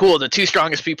 So cool. The two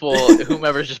strongest people,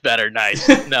 whomever's just better. Nice.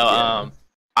 No,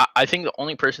 I think the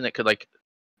only person that could like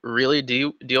really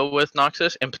deal with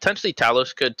Noxus, and potentially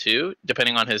Talos could too,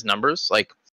 depending on his numbers.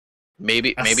 Like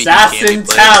maybe Assassin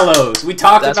Talos. We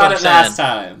talked about it last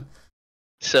time.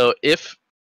 So if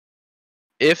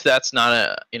that's not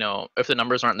a, you know, if the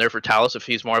numbers aren't there for Talos, if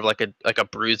he's more of like a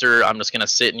bruiser, I'm just gonna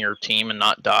sit in your team and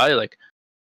not die. Like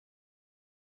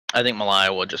I think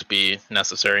Malaya will just be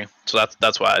necessary. So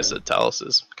that's why I said Talos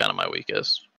is kind of my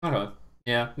weakest. Okay.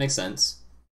 Yeah, makes sense.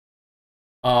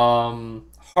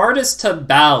 Hardest to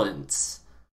balance,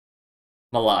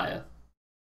 Malaya.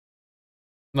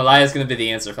 Malaya is going to be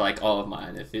the answer for like all of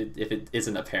mine if it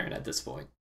isn't apparent at this point.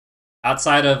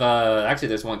 Outside of actually,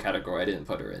 there's one category I didn't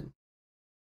put her in.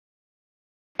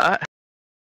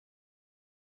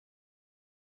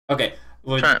 Okay,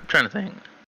 trying to think.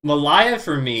 Malaya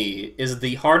for me is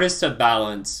the hardest to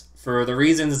balance for the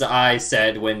reasons I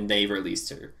said when they released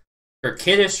her. Her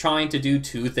kit is trying to do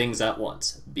two things at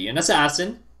once: be an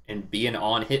assassin and be an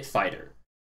on-hit fighter.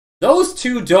 Those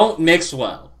two don't mix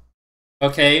well.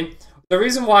 Okay? The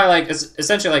reason why, like,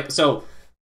 essentially, like, so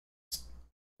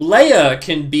Leia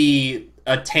can be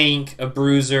a tank, a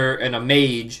bruiser, and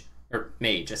a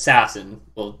assassin.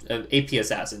 Well, an AP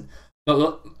assassin.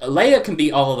 But Leia can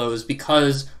be all of those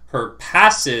because her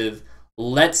passive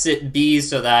lets it be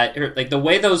so that, like, the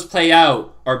way those play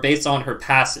out are based on her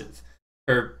passive.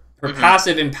 Her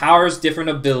passive empowers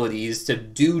different abilities to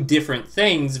do different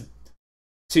things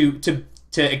to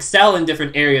excel in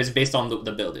different areas based on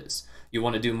the build is. You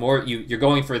want to do more. You're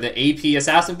going for the AP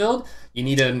assassin build. You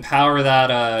need to empower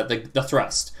that the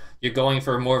thrust. You're going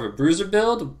for more of a bruiser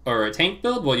build or a tank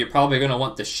build. Well, you're probably going to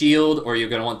want the shield or you're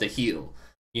going to want the heal.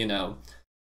 You know,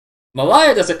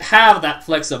 Malaya doesn't have that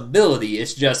flexibility.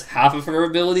 It's just half of her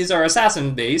abilities are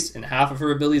assassin based and half of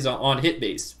her abilities are on hit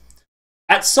based.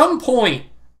 At some point,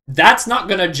 that's not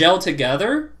going to gel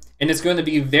together, and it's going to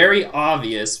be very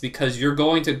obvious because you're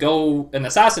going to go an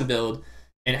assassin build,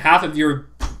 and half of your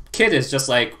kit is just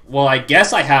like, well, I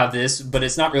guess I have this, but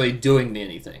it's not really doing me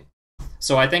anything.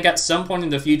 So I think at some point in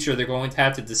the future, they're going to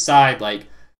have to decide, like,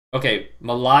 okay,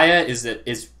 Malaya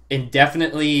is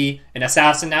indefinitely an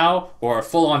assassin now, or a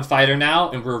full-on fighter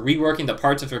now, and we're reworking the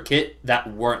parts of her kit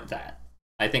that weren't that.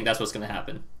 I think that's what's going to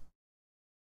happen.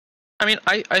 I mean,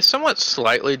 I somewhat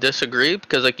slightly disagree,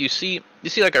 because, like, you see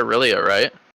like, Aurelia,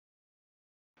 right?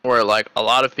 Where, like, a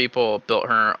lot of people built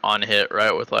her on hit,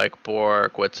 right, with, like,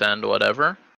 Bork, Wits End,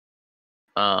 whatever.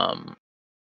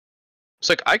 It's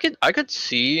like, I could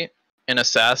see an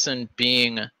assassin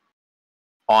being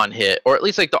on hit, or at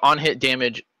least, like, the on-hit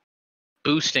damage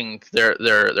boosting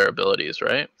their abilities,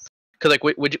 right? Because, like,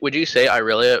 would you say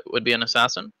Aurelia would be an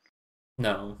assassin?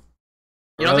 No.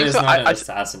 You don't think so? Not an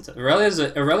assassin. Aurelia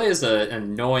is an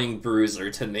annoying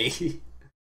bruiser to me.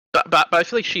 But I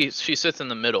feel like she sits in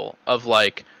the middle of,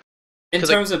 like, in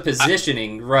terms of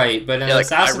positioning, right? But an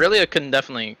assassin, Aurelia can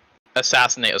definitely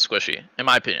assassinate a squishy, in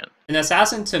my opinion. An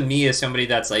assassin to me is somebody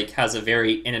that's like has a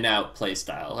very in and out play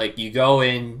style. Like you go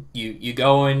in, you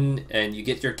go in and you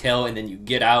get your kill, and then you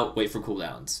get out, wait for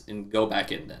cooldowns, and go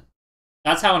back in. Then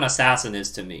that's how an assassin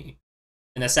is to me.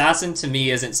 An assassin to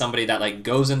me isn't somebody that like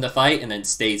goes in the fight and then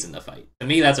stays in the fight. To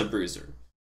me, that's a bruiser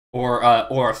or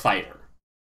a fighter.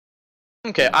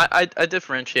 Okay, I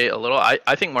differentiate a little.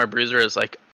 I think more bruiser is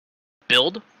like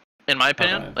build, in my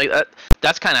opinion. Okay. Like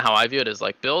that's kind of how I view it, as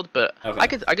like build. But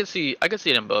okay. I could see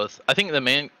it in both. I think the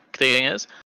main thing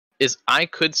is I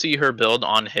could see her build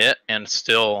on hit and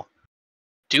still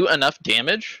do enough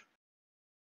damage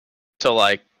to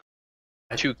like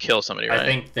to kill somebody. Right? I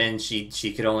think then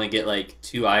she could only get like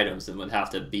 2 items and would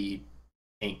have to be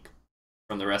tank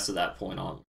from the rest of that point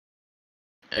on.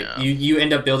 Like, yeah. you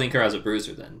end up building her as a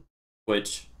bruiser then,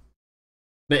 which.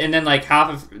 But and then like half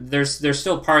of there's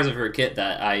still parts of her kit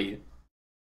that I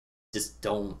just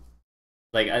don't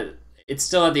like. It's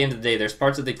still at the end of the day, there's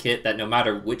parts of the kit that no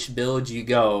matter which build you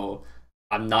go,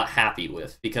 I'm not happy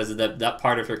with because that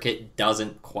part of her kit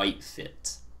doesn't quite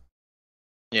fit.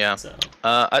 Yeah. So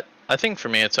I think for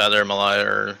me it's either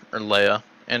Malaya or Leia,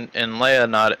 and Leia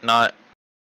not.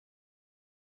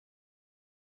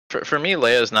 For me,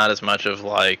 Leia is not as much of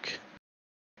like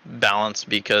balance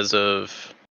because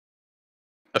of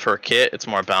her kit. It's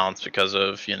more balanced because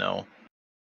of, you know,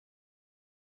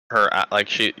 her, like,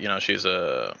 she's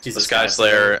a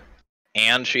skyslayer,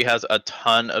 and she has a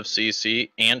ton of CC,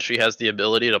 and she has the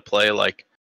ability to play like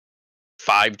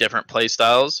 5 different play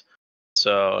styles.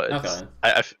 So it's, okay.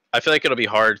 I feel like it'll be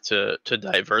hard to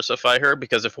diversify her,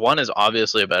 because if one is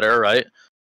obviously better, right,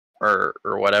 or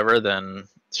whatever, then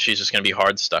she's just gonna be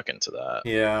hard stuck into that.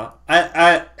 Yeah,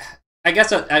 I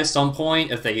guess at some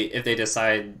point, if they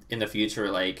decide in the future,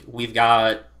 like, we've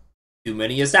got too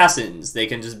many assassins, they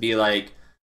can just be like,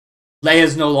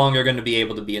 Leia's no longer going to be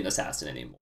able to be an assassin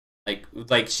anymore.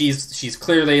 Like she's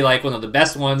clearly like one of the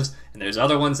best ones, and there's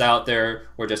other ones out there.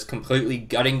 We're just completely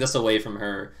gutting this away from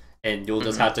her, and you'll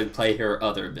just have to play her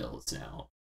other builds now.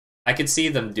 I could see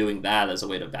them doing that as a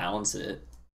way to balance it.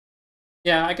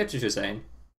 Yeah, I get what you're saying.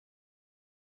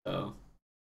 So.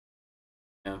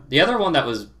 Yeah. The other one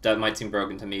that might seem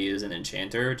broken to me is an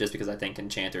enchanter, just because I think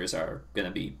enchanters are going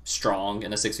to be strong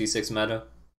in a 6v6 meta.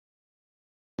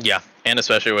 Yeah, and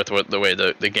especially with the way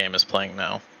the game is playing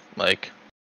now. Like,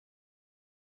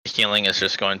 healing is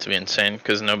just going to be insane,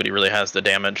 because nobody really has the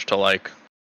damage to, like,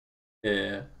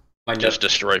 just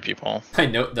destroy people. My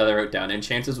note that I wrote down,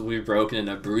 enchanters will be broken in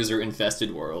a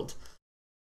bruiser-infested world.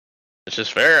 It's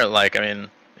just fair. Like, I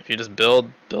mean, if you just build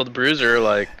a bruiser,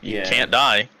 like, you can't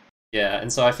die. Yeah,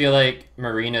 and so I feel like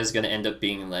Marina is going to end up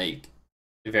being, like,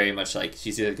 very much like,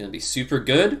 she's either going to be super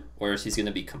good, or she's going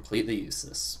to be completely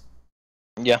useless.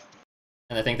 Yeah.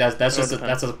 And I think that's just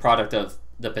that's a product of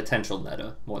the potential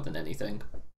meta, more than anything.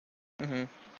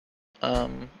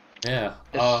 Mm-hmm. Yeah.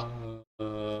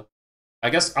 I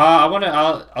guess I want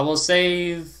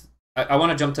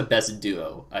to jump to best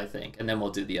duo, I think, and then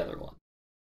we'll do the other one.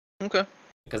 Okay.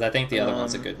 Because I think the other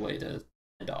one's a good way to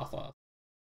end off of.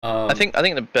 I think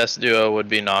the best duo would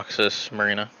be Noxus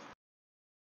Marina.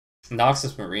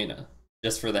 Noxus Marina,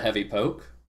 just for the heavy poke.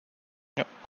 Yep,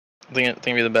 I think it'd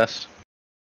be the best.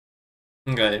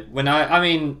 Okay, when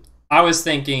I was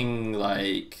thinking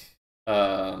like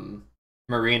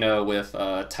Marina with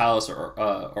Talos or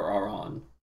Aron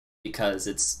because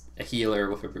it's a healer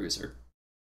with a bruiser.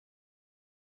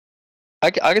 I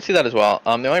can see that as well.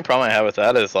 The only problem I have with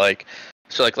that is like,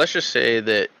 so like let's just say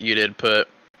that you did put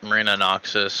Marina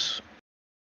Noxus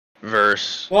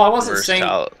versus. Well, I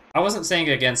wasn't saying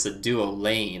against a duo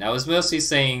lane. I was mostly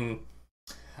saying.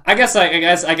 I guess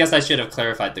I should have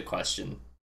clarified the question.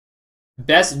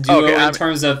 Best duo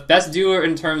best duo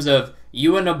in terms of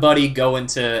you and a buddy go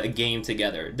into a game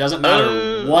together. Doesn't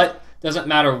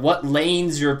matter what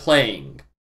lanes you're playing.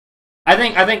 I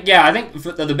think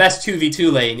the best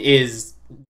 2v2 lane is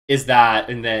that,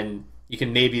 and then you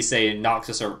can maybe say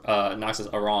Noxus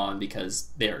or Aron because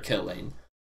they are kill lane.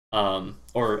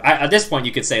 Or at this point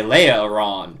you could say Leia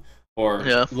Aron or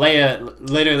Leia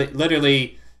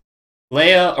literally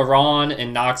Leia, Aron,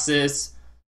 and Noxus.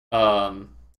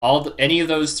 Any of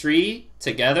those three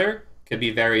together could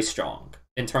be very strong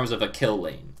in terms of a kill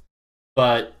lane.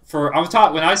 But when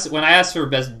I asked for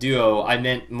best duo, I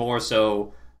meant more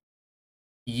so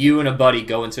you and a buddy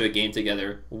go into a game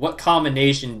together. What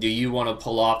combination do you want to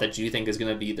pull off that you think is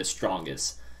going to be the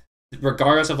strongest?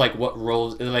 Regardless of like what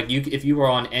roles, like if you were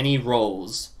on any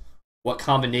roles, what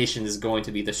combination is going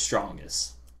to be the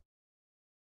strongest?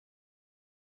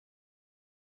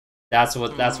 That's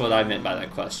what I meant by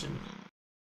that question.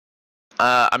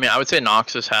 I mean, I would say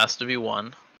Noxus has to be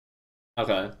one.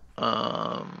 Okay.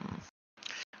 I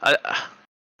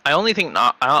only think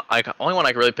only one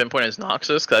I can really pinpoint is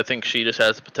Noxus because I think she just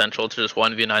has the potential to just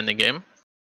 1v9 the game.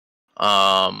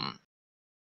 And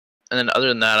then other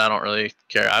than that, I don't really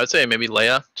care. I would say maybe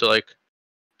Leia to like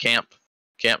camp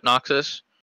Noxus.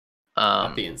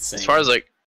 That'd be insane. As far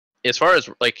as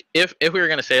if we were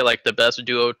gonna say like the best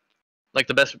duo, like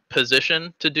the best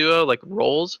position to duo like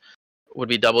roles would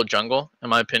be double jungle in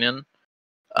my opinion.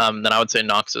 Then I would say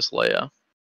Noxus Leia,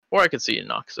 or I could see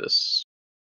Noxus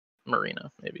Marina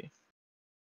maybe.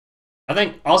 I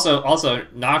think also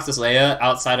Noxus Leia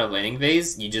outside of laning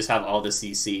phase, you just have all the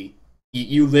CC.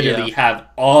 You literally have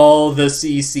all the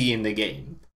CC in the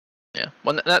game. Yeah,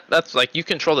 well that's like you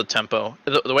control the tempo.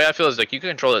 The way I feel is like you can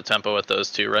control the tempo with those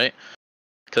two, right?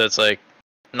 Because it's like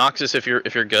Noxus, if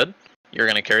you're good, you're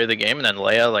gonna carry the game, and then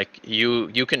Leia, like you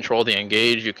control the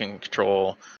engage, you can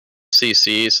control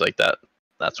CCs like that.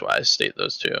 That's why I state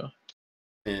those two.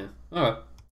 Yeah. Alright.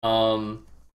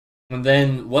 And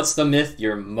then what's the myth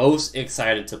you're most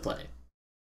excited to play?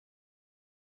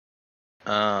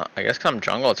 I guess come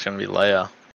jungle, it's gonna be Leia.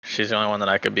 She's the only one that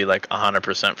I could be like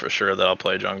 100% for sure that I'll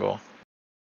play jungle.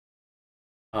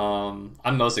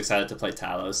 I'm most excited to play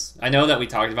Talos. I know that we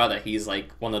talked about that he's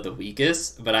like one of the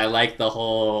weakest, but I like the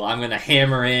whole I'm gonna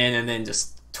hammer in and then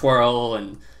just twirl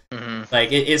and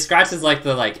like it scratches like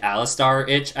the like Alistar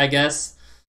itch, I guess,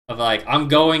 of like I'm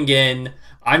going in,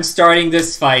 I'm starting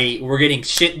this fight, we're getting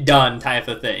shit done type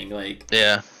of thing. Like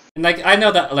yeah. And like I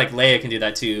know that like Leia can do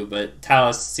that too, but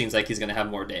Talos seems like he's gonna have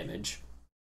more damage.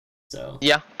 So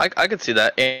yeah, I could see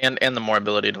that, and the more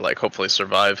ability to like hopefully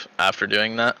survive after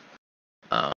doing that.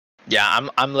 Yeah,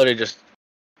 I'm literally just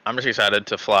excited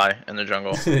to fly in the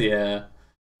jungle. Yeah,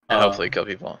 and hopefully kill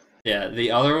people. Yeah,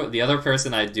 the other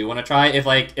person I do want to try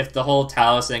if the whole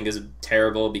Talos thing is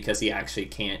terrible because he actually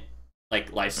can't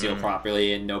like lifesteal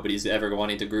properly and nobody's ever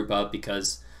wanting to group up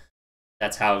because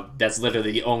that's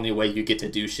literally the only way you get to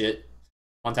do shit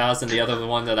on Talos. And the other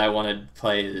one that I want to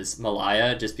play is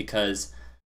Malaya, just because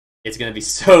it's gonna be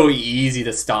so easy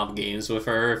to stomp games with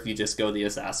her if you just go the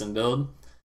assassin build.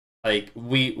 Like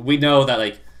we know that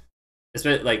like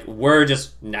we're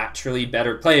just naturally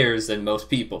better players than most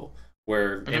people.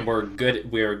 And we're good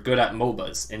at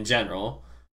MOBAs in general.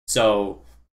 So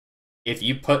if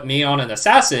you put me on an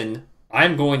assassin,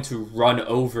 I'm going to run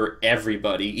over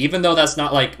everybody, even though that's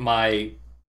not like my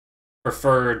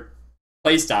preferred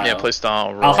playstyle. Yeah,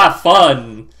 playstyle. I'll have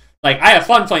fun. Like I have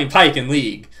fun playing Pyke in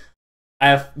League.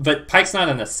 But Pyke's not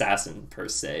an assassin per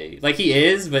se. Like he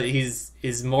is, but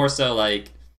he's more so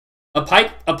like a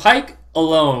Pyke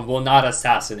alone will not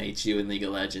assassinate you in League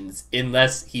of Legends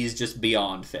unless he's just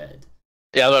beyond fed.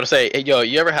 Yeah, I was about to say, hey, yo,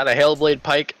 you ever had a Hellblade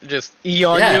Pyke just E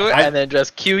on you and then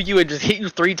just Q you and just hit you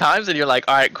 3 times and you're like,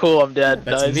 all right, cool, I'm dead.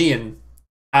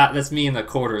 That's me in a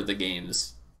quarter of the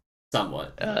games,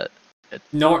 somewhat.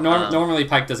 Normally,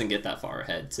 Pyke doesn't get that far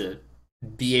ahead to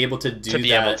be able to do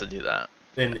that.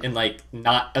 And like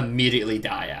not immediately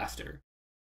die after,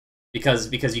 because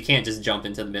you can't just jump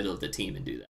into the middle of the team and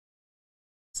do that.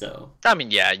 So I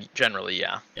mean, yeah, generally,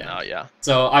 yeah. No, yeah.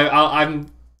 So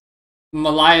I'm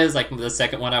Malaya is like the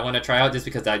second one I want to try out, just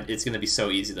because it's going to be so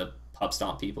easy to pub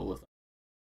stomp people with.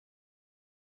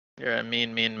 You're a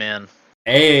mean man.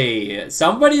 Hey,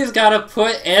 somebody's got to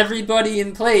put everybody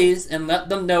in place and let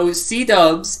them know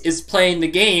C-Dubs is playing the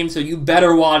game, so you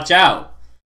better watch out.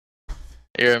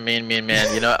 You're a mean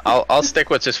man. You know, I'll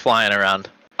stick with just flying around.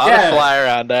 I'll just fly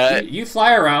around. You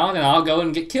fly around, and I'll go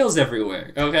and get kills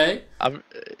everywhere. Okay.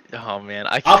 Oh man,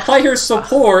 I'll play her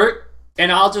support,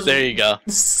 and I'll just. There you go.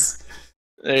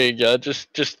 There you go.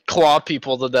 Just claw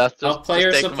people to death. I'll play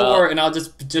her support, and I'll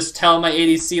just tell my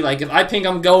ADC, like, if I ping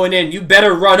I'm going in, you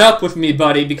better run up with me,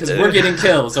 buddy, because we're getting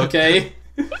kills, okay?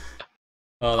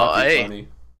 Oh, that'd be funny.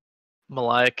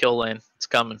 Malaya kill lane. It's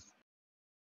coming.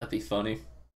 That'd be funny.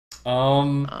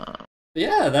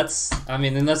 Yeah, that's... I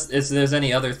mean, unless there's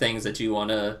any other things that you want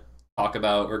to talk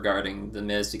about regarding the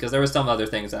Miz, because there were some other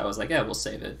things that I was like, yeah, we'll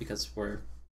save it, because we're...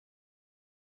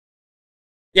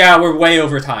 Yeah, we're way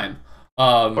over time.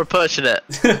 We're pushing it.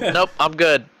 Nope, I'm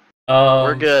good.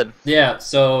 We're good. Yeah,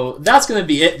 so that's gonna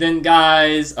be it then,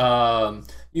 guys.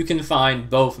 You can find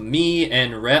both me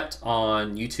and Rept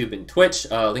on YouTube and Twitch.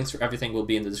 Links for everything will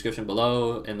be in the description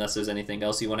below, unless there's anything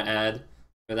else you want to add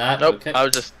for that. Nope, okay. I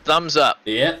was just thumbs up.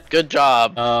 Yeah. Good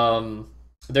job.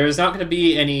 There's not going to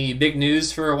be any big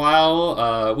news for a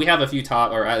while. We have a few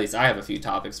or at least I have a few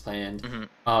topics planned.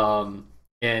 Mm-hmm.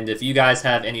 And if you guys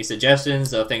have any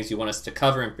suggestions of things you want us to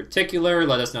cover in particular,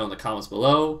 let us know in the comments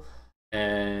below.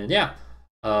 And yeah,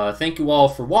 thank you all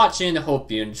for watching. I hope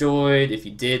you enjoyed. If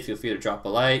you did, feel free to drop a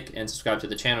like and subscribe to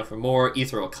the channel for more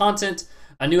Ethereal content.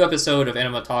 A new episode of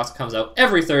Anima Talks comes out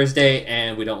every Thursday,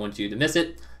 and we don't want you to miss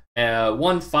it.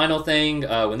 One final thing,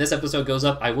 when this episode goes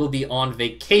up, I will be on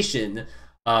vacation.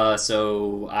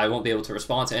 So I won't be able to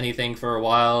respond to anything for a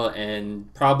while,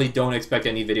 and probably don't expect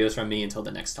any videos from me until the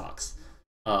next talks.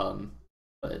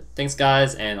 But thanks,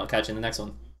 guys, and I'll catch you in the next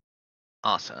one.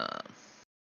 Awesome.